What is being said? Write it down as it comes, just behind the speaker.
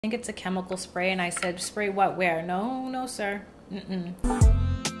think it's a chemical spray, and I said, spray what, where? No, no, sir. Mm-mm.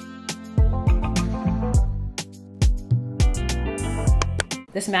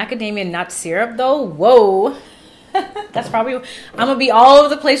 This macadamia nut syrup though, whoa. That's probably, I'm gonna be all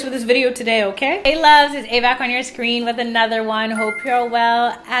over the place with this video today, okay? Hey loves, it's Avac on your screen with another one. Hope you're all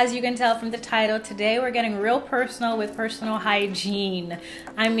well. As you can tell from the title, today we're getting real personal with personal hygiene.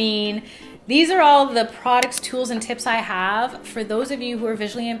 I mean, these are all the products, tools, and tips I have. For those of you who are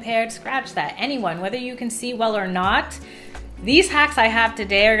visually impaired, scratch that. Anyone, whether you can see well or not, these hacks I have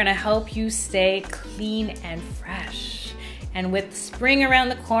today are gonna help you stay clean and fresh. And with spring around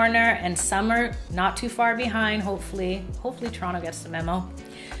the corner and summer not too far behind, hopefully Toronto gets the memo,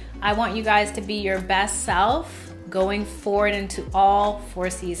 I want you guys to be your best self going forward into all 4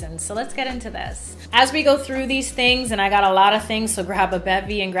 seasons. So let's get into this. As we go through these things, and I got a lot of things, so grab a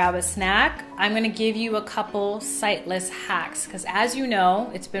bevy and grab a snack, I'm gonna give you a couple sightless hacks. Because as you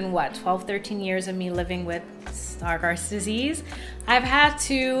know, it's been what, 12, 13 years of me living with Stargardt's disease. I've had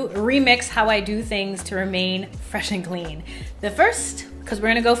to remix how I do things to remain fresh and clean. The first, because we're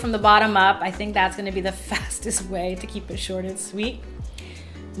gonna go from the bottom up, I think that's gonna be the fastest way to keep it short and sweet.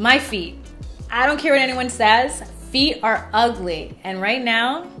 My feet. I don't care what anyone says, feet are ugly. And right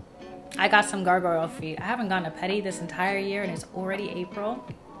now, I got some gargoyle feet. I haven't gotten a pedi this entire year and it's already April.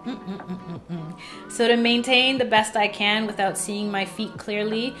 So to maintain the best I can without seeing my feet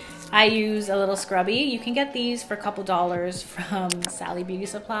clearly, I use a little scrubby. You can get these for a couple dollars from Sally Beauty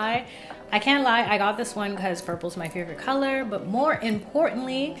Supply. I can't lie, I got this one because purple's my favorite color, but more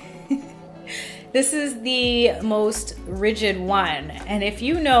importantly, this is the most rigid one. And if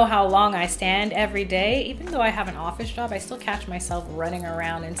you know how long I stand every day, even though I have an office job, I still catch myself running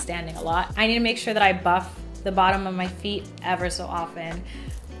around and standing a lot. I need to make sure that I buff the bottom of my feet ever so often.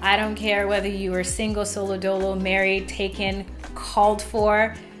 I don't care whether you are single, solo, dolo, married, taken, called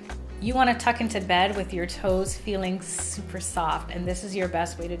for. You want to tuck into bed with your toes feeling super soft, and this is your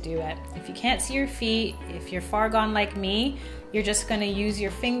best way to do it. If you can't see your feet, if you're far gone like me, you're just going to use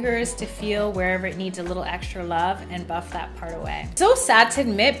your fingers to feel wherever it needs a little extra love and buff that part away. So sad to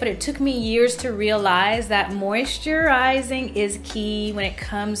admit, but it took me years to realize that moisturizing is key when it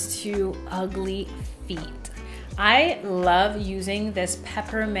comes to ugly feet. I love using this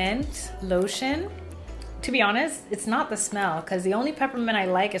peppermint lotion. To be honest, it's not the smell, because the only peppermint I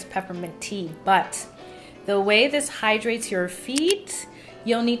like is peppermint tea, but the way this hydrates your feet,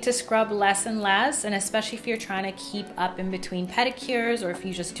 you'll need to scrub less and less, and especially if you're trying to keep up in between pedicures or if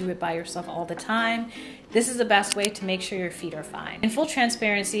you just do it by yourself all the time, this is the best way to make sure your feet are fine. In full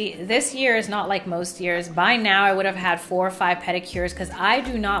transparency, this year is not like most years. By now, I would have had 4 or 5 pedicures because I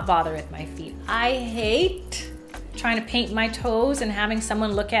do not bother with my feet. I hate trying to paint my toes and having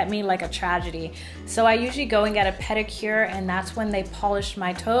someone look at me like a tragedy. So I usually go and get a pedicure, and that's when they polish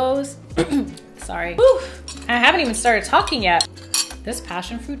my toes. Sorry. Whew. I haven't even started talking yet. This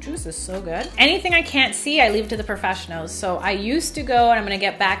passion fruit juice is so good. Anything I can't see, I leave it to the professionals. So I used to go, and I'm gonna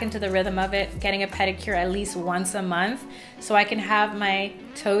get back into the rhythm of it, getting a pedicure at least once a month so I can have my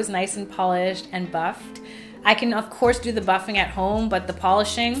toes nice and polished and buffed. I can of course do the buffing at home, but the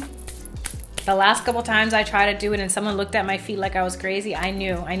polishing, the last couple times I tried to do it and someone looked at my feet like I was crazy, I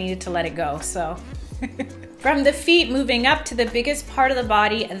knew I needed to let it go, so. From the feet, moving up to the biggest part of the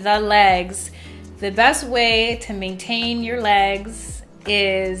body, the legs. The best way to maintain your legs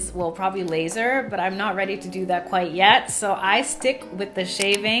is, well, probably laser, but I'm not ready to do that quite yet, so I stick with the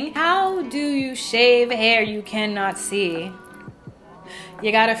shaving. How do you shave hair you cannot see?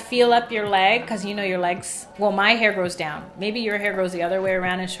 You gotta feel up your leg, because you know your legs, well, my hair grows down. Maybe your hair grows the other way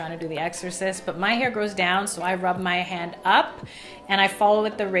around and is trying to do the exorcist, but my hair grows down, so I rub my hand up and I follow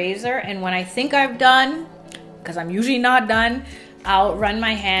with the razor, and when I think I've done, because I'm usually not done, I'll run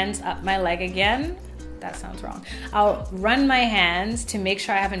my hands up my leg again. That sounds wrong. I'll run my hands to make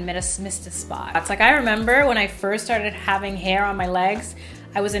sure I haven't missed a spot. It's like, I remember when I first started having hair on my legs,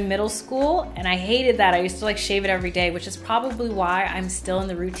 I was in middle school and I hated that. I used to like shave it every day, which is probably why I'm still in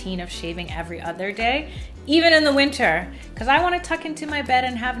the routine of shaving every other day, even in the winter, because I want to tuck into my bed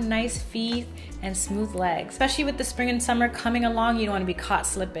and have nice feet and smooth legs. Especially with the spring and summer coming along, you don't want to be caught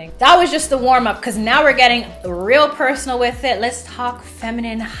slipping. That was just the warm up, because now we're getting real personal with it. Let's talk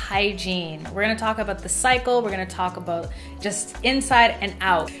feminine hygiene. We're going to talk about the cycle. We're going to talk about just inside and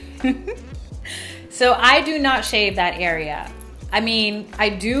out. So I do not shave that area. I mean, I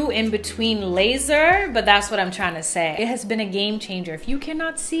do in between laser, but that's what I'm trying to say. It has been a game changer. If you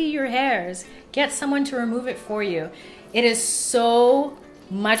cannot see your hairs, get someone to remove it for you. It is so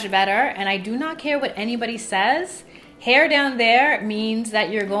much better, and I do not care what anybody says. Hair down there means that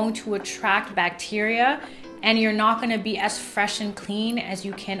you're going to attract bacteria and you're not gonna be as fresh and clean as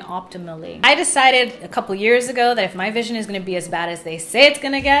you can optimally. I decided a couple years ago that if my vision is gonna be as bad as they say it's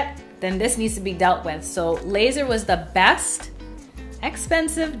gonna get, then this needs to be dealt with. So laser was the best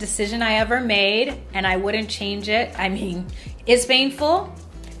expensive decision I ever made, and I wouldn't change it. I mean, it's painful.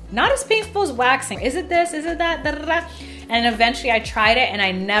 Not as painful as waxing. Is it this? Is it that? Da, da, da. And eventually I tried it and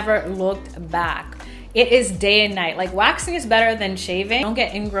I never looked back. It is day and night. Like, waxing is better than shaving. Don't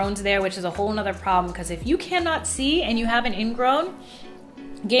get ingrowns there, which is a whole nother problem, because if you cannot see and you have an ingrown,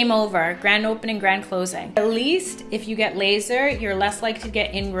 game over. Grand opening, grand closing. At least if you get laser, you're less likely to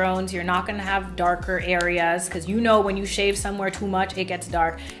get ingrowns. You're not gonna have darker areas, because you know when you shave somewhere too much, it gets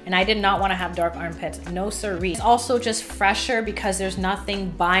dark. And I did not wanna have dark armpits, no siree. It's also just fresher because there's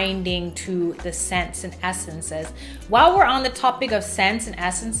nothing binding to the scents and essences. While we're on the topic of scents and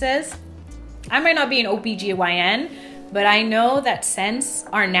essences, I might not be an OBGYN, but I know that scents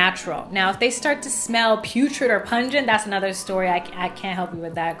are natural. Now, if they start to smell putrid or pungent, that's another story. I can't help you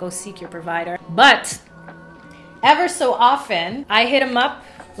with that. Go seek your provider. But ever so often, I hit them up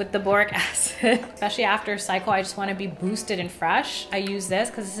with the boric acid. Especially after a cycle, I just want to be boosted and fresh. I use this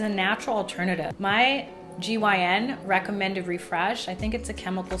because it's a natural alternative. My GYN recommended Refresh. I think it's a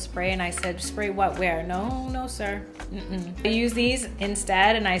chemical spray, and I said, spray what, where? No, sir. I use these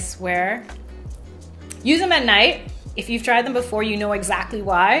instead, and I swear, use them at night. If you've tried them before, you know exactly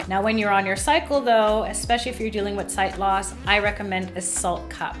why. Now, when you're on your cycle though, especially if you're dealing with sight loss, I recommend a salt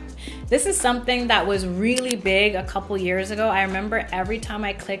cup. This is something that was really big a couple years ago. I remember every time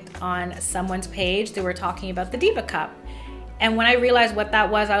I clicked on someone's page, they were talking about the Diva cup. And when I realized what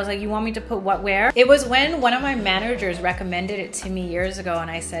that was, I was like, you want me to put what where? It was when one of my managers recommended it to me years ago, and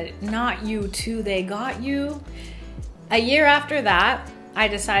I said, not you too, they got you. A year after that, I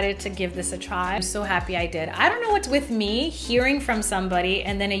decided to give this a try. I'm so happy I did. I don't know what's with me hearing from somebody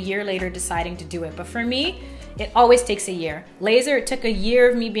and then a year later deciding to do it. But for me, it always takes a year. Laser, it took a year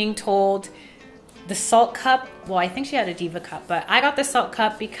of me being told. The salt cup, well, I think she had a Diva cup, but I got the salt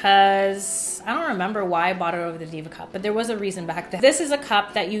cup because I don't remember why I bought it over the Diva cup, but there was a reason back then. This is a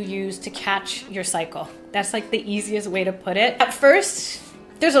cup that you use to catch your cycle. That's like the easiest way to put it. At first,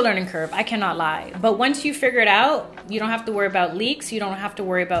 there's a learning curve, I cannot lie. But once you figure it out, you don't have to worry about leaks, you don't have to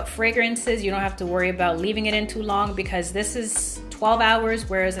worry about fragrances, you don't have to worry about leaving it in too long, because this is 12 hours,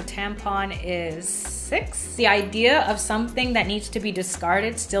 whereas a tampon is 6. The idea of something that needs to be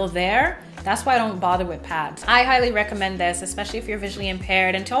discarded still there, that's why I don't bother with pads. I highly recommend this, especially if you're visually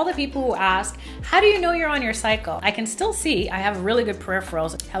impaired. And to all the people who ask, how do you know you're on your cycle? I can still see, I have really good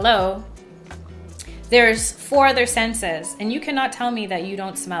peripherals. Hello. There's 4 other senses, and you cannot tell me that you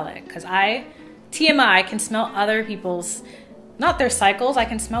don't smell it, because TMI, can smell other people's, not their cycles, I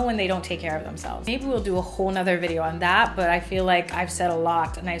can smell when they don't take care of themselves. Maybe we'll do a whole nother video on that, but I feel like I've said a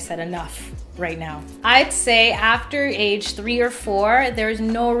lot and I've said enough right now. I'd say after age 3 or 4, there's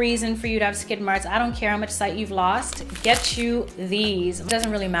no reason for you to have skid marks. I don't care how much sight you've lost, get you these. It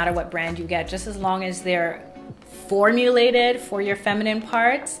doesn't really matter what brand you get, just as long as they're formulated for your feminine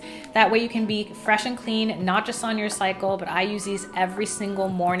parts. That way you can be fresh and clean, not just on your cycle, but I use these every single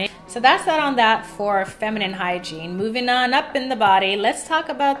morning. So that's that on that for feminine hygiene. Moving on up in the body, let's talk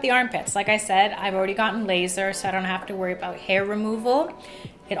about the armpits. Like I said, I've already gotten laser, so I don't have to worry about hair removal.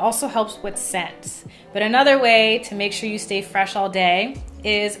 It also helps with scents. But another way to make sure you stay fresh all day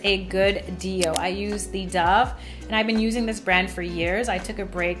is a good deo. I use the Dove, and I've been using this brand for years. I took a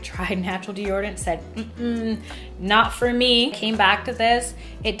break, tried natural deodorant, said, not for me. Came back to this.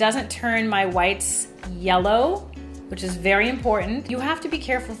 It doesn't turn my whites yellow, which is very important. You have to be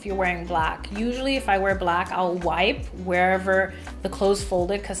careful if you're wearing black. Usually if I wear black, I'll wipe wherever the clothes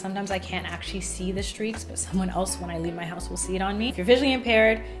folded, because sometimes I can't actually see the streaks, but someone else when I leave my house will see it on me. If you're visually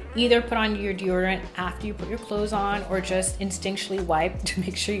impaired, either put on your deodorant after you put your clothes on, or just instinctually wipe to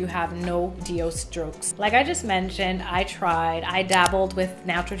make sure you have no deo strokes. Like I just mentioned, I dabbled with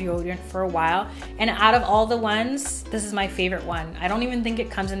natural deodorant for a while, and out of all the ones, this is my favorite one. I don't even think it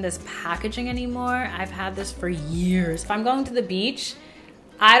comes in this packaging anymore. I've had this for years. If I'm going to the beach,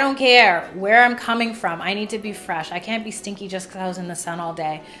 I don't care where I'm coming from. I need to be fresh. I can't be stinky just because I was in the sun all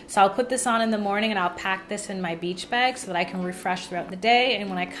day. So I'll put this on in the morning, and I'll pack this in my beach bag so that I can refresh throughout the day. And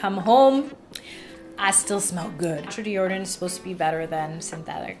when I come home, I still smell good. Natural deodorant is supposed to be better than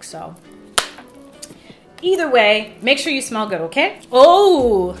synthetic. So either way, make sure you smell good, okay?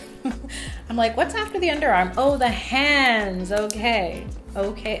 Oh, I'm like, what's after the underarm? Oh, the hands. Okay.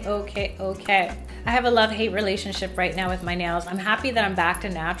 I have a love-hate relationship right now with my nails. I'm happy that I'm back to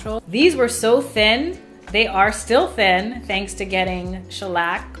natural. These were so thin They are still thin thanks to getting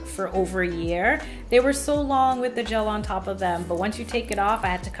shellac for over a year. They were so long with the gel on top of them, but once you take it off, I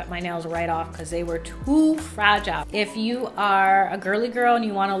had to cut my nails right off because they were too fragile. If you are a girly girl and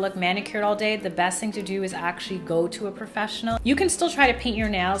you want to look manicured all day, the best thing to do is actually go to a professional. You can still try to paint your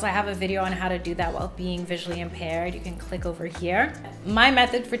nails. I have a video on how to do that while being visually impaired. You can click over here. My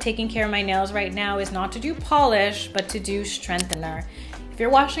method for taking care of my nails right now is not to do polish, but to do strengthener. If you're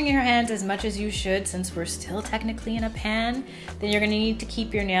washing your hands as much as you should, since we're still technically in a pan, then you're gonna need to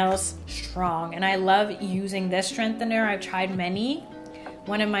keep your nails strong. And I love using this strengthener. I've tried many.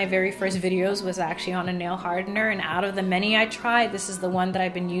 One of my very first videos was actually on a nail hardener, and out of the many I tried, this is the one that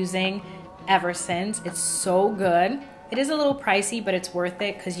I've been using ever since. It's so good. It is a little pricey, but it's worth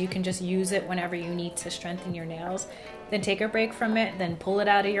it because you can just use it whenever you need to strengthen your nails. Then take a break from it, then pull it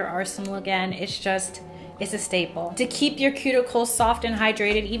out of your arsenal again. It's a staple. To keep your cuticles soft and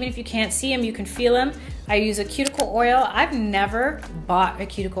hydrated, even if you can't see them, you can feel them. I use a cuticle oil. I've never bought a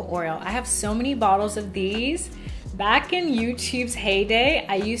cuticle oil. I have so many bottles of these. Back in YouTube's heyday,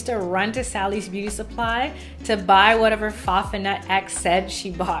 I used to run to Sally's Beauty Supply to buy whatever Faffinette X said she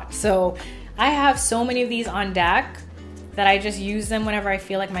bought. So I have so many of these on deck that I just use them whenever I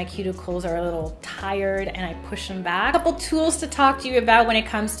feel like my cuticles are a little tired and I push them back. A couple tools to talk to you about when it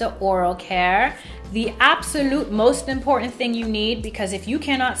comes to oral care. The absolute most important thing you need, because if you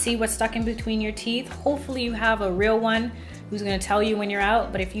cannot see what's stuck in between your teeth, hopefully you have a real one who's gonna tell you when you're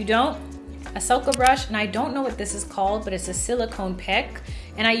out, but if you don't, a Selco brush, and I don't know what this is called, but it's a silicone pick,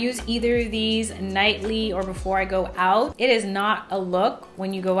 and I use either of these nightly or before I go out. It is not a look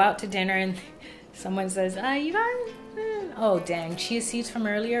when you go out to dinner and someone says, you got, oh dang, chia seeds from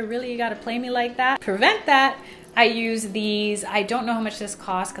earlier, really, you gotta play me like that? Prevent that, I use these. I don't know how much this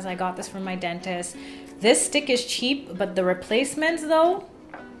costs because I got this from my dentist. This stick is cheap, but the replacements though,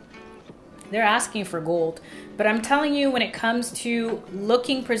 they're asking for gold. But I'm telling you, when it comes to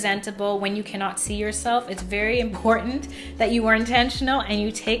looking presentable when you cannot see yourself, it's very important that you are intentional and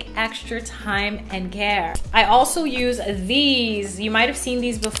you take extra time and care. I also use these. You might have seen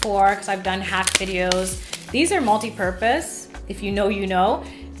these before because I've done hack videos. These are multi-purpose. If you know, you know.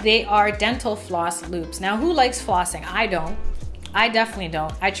 They are dental floss loops. Now, who likes flossing? I don't. I definitely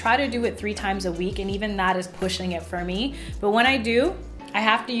don't. I try to do it 3 times a week, and even that is pushing it for me. But when I do, I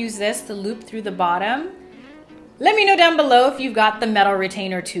have to use this to loop through the bottom. Let me know down below if you've got the metal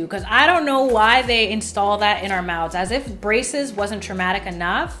retainer too, because I don't know why they install that in our mouths. As if braces wasn't traumatic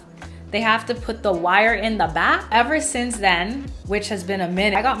enough, they have to put the wire in the back. Ever since then, which has been a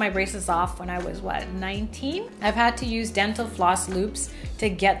minute, I got my braces off when I was, what, 19? I've had to use dental floss loops to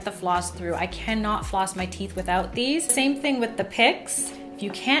get the floss through. I cannot floss my teeth without these. Same thing with the picks. If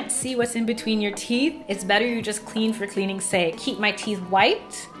you can't see what's in between your teeth, it's better you just clean for cleaning's sake. Keep my teeth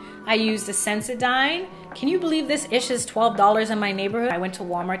white. I use the Sensodyne. Can you believe this ish is $12 in my neighborhood? I went to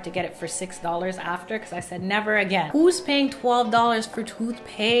Walmart to get it for $6 after because I said never again. Who's paying $12 for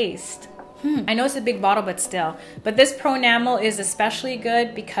toothpaste? I know it's a big bottle, but still. But this Pro Enamel is especially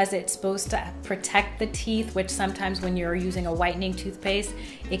good because it's supposed to protect the teeth, which sometimes when you're using a whitening toothpaste,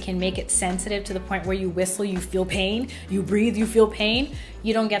 it can make it sensitive to the point where you whistle, you feel pain, you breathe, you feel pain.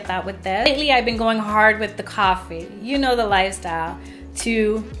 You don't get that with this. Lately, I've been going hard with the coffee. You know the lifestyle.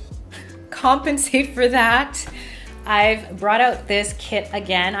 To compensate for that, I've brought out this kit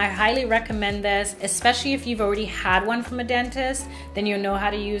again. I highly recommend this, especially if you've already had one from a dentist, then you'll know how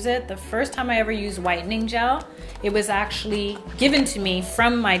to use it. The first time I ever used whitening gel, it was actually given to me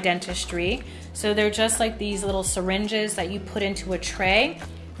from my dentistry. So they're just like these little syringes that you put into a tray.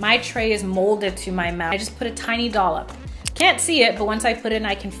 My tray is molded to my mouth. I just put a tiny dollop. Can't see it, but once I put it in,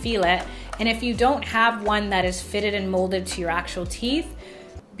 I can feel it. And if you don't have one that is fitted and molded to your actual teeth,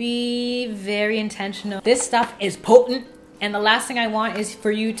 be very intentional. This stuff is potent, and the last thing I want is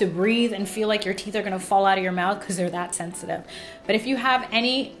for you to breathe and feel like your teeth are gonna fall out of your mouth because they're that sensitive. But if you have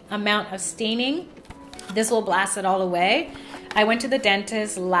any amount of staining, this will blast it all away. I went to the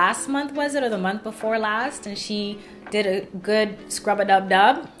dentist last month, was it, or the month before last, and she did a good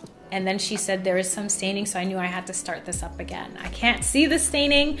scrub-a-dub-dub. And then she said there is some staining, so I knew I had to start this up again. I can't see the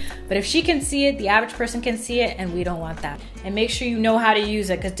staining, but if she can see it, the average person can see it, and we don't want that. And make sure you know how to use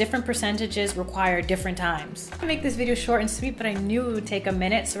it, because different percentages require different times. I make this video short and sweet, but I knew it would take a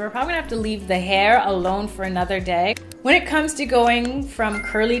minute, so we're probably gonna have to leave the hair alone for another day. When it comes to going from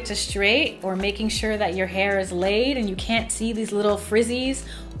curly to straight, or making sure that your hair is laid and you can't see these little frizzies,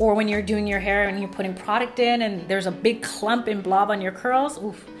 or when you're doing your hair and you're putting product in and there's a big clump and blob on your curls,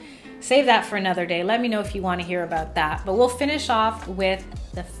 oof. Save that for another day. Let me know if you want to hear about that. But we'll finish off with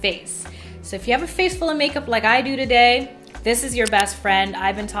the face. So if you have a face full of makeup like I do today, This is your best friend.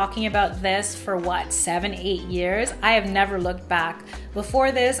 I've been talking about this for what, 7, 8 years? I have never looked back.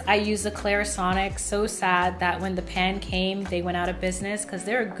 Before this, I used the Clarisonic. So sad that when the pan came, they went out of business because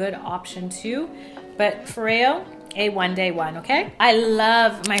they're a good option too. But for real, A1 day one, okay? I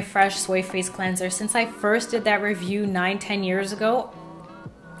love my Fresh Soy Face Cleanser. Since I first did that review 9, 10 years ago,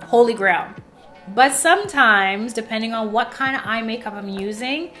 holy grail. But sometimes, depending on what kind of eye makeup I'm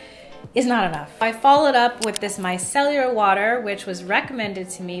using, is not enough. I followed up with this micellar water, which was recommended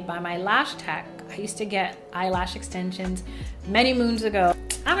to me by my lash tech. I used to get eyelash extensions many moons ago.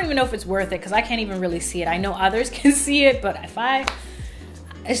 I don't even know if it's worth it because I can't even really see it. I know others can see it, but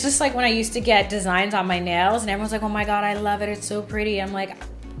it's just like when I used to get designs on my nails and everyone's like, oh my God, I love it. It's so pretty. I'm like,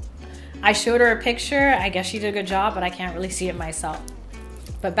 I showed her a picture. I guess she did a good job, but I can't really see it myself.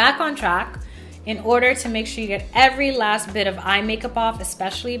 But back on track. In order to make sure you get every last bit of eye makeup off,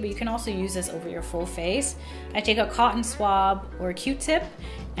 especially, but you can also use this over your full face. I take a cotton swab or a Q-tip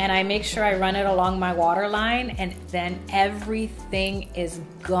and I make sure I run it along my waterline, and then everything is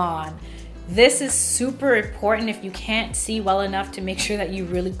gone. This is super important if you can't see well enough to make sure that you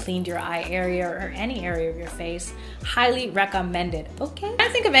really cleaned your eye area or any area of your face. Highly recommended, okay? I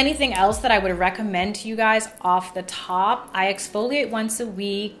can't think of anything else that I would recommend to you guys off the top. I exfoliate once a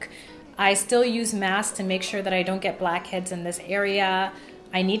week. I still use masks to make sure that I don't get blackheads in this area.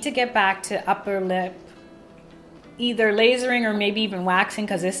 I need to get back to upper lip, either lasering or maybe even waxing,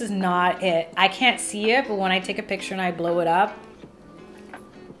 because this is not it. I can't see it, but when I take a picture and I blow it up,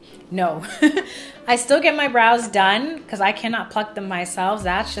 no. I still get my brows done because I cannot pluck them myself.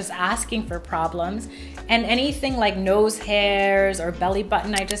 That's just asking for problems. And anything like nose hairs or belly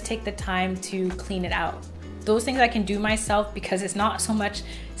button, I just take the time to clean it out. Those things I can do myself because it's not so much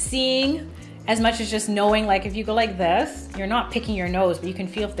seeing as much as just knowing. Like if you go like this, you're not picking your nose, but you can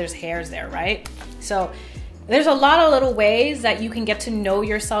feel if there's hairs there, right? So there's a lot of little ways that you can get to know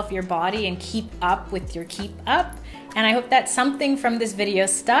yourself, your body, and keep up with your keep up. And I hope that something from this video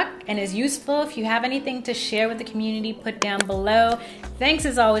stuck and is useful. If you have anything to share with the community, put down below. Thanks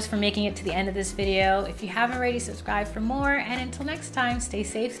as always for making it to the end of this video. If you haven't already, subscribe for more. And until next time, stay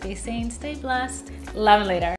safe, stay sane, stay blessed. Love you later.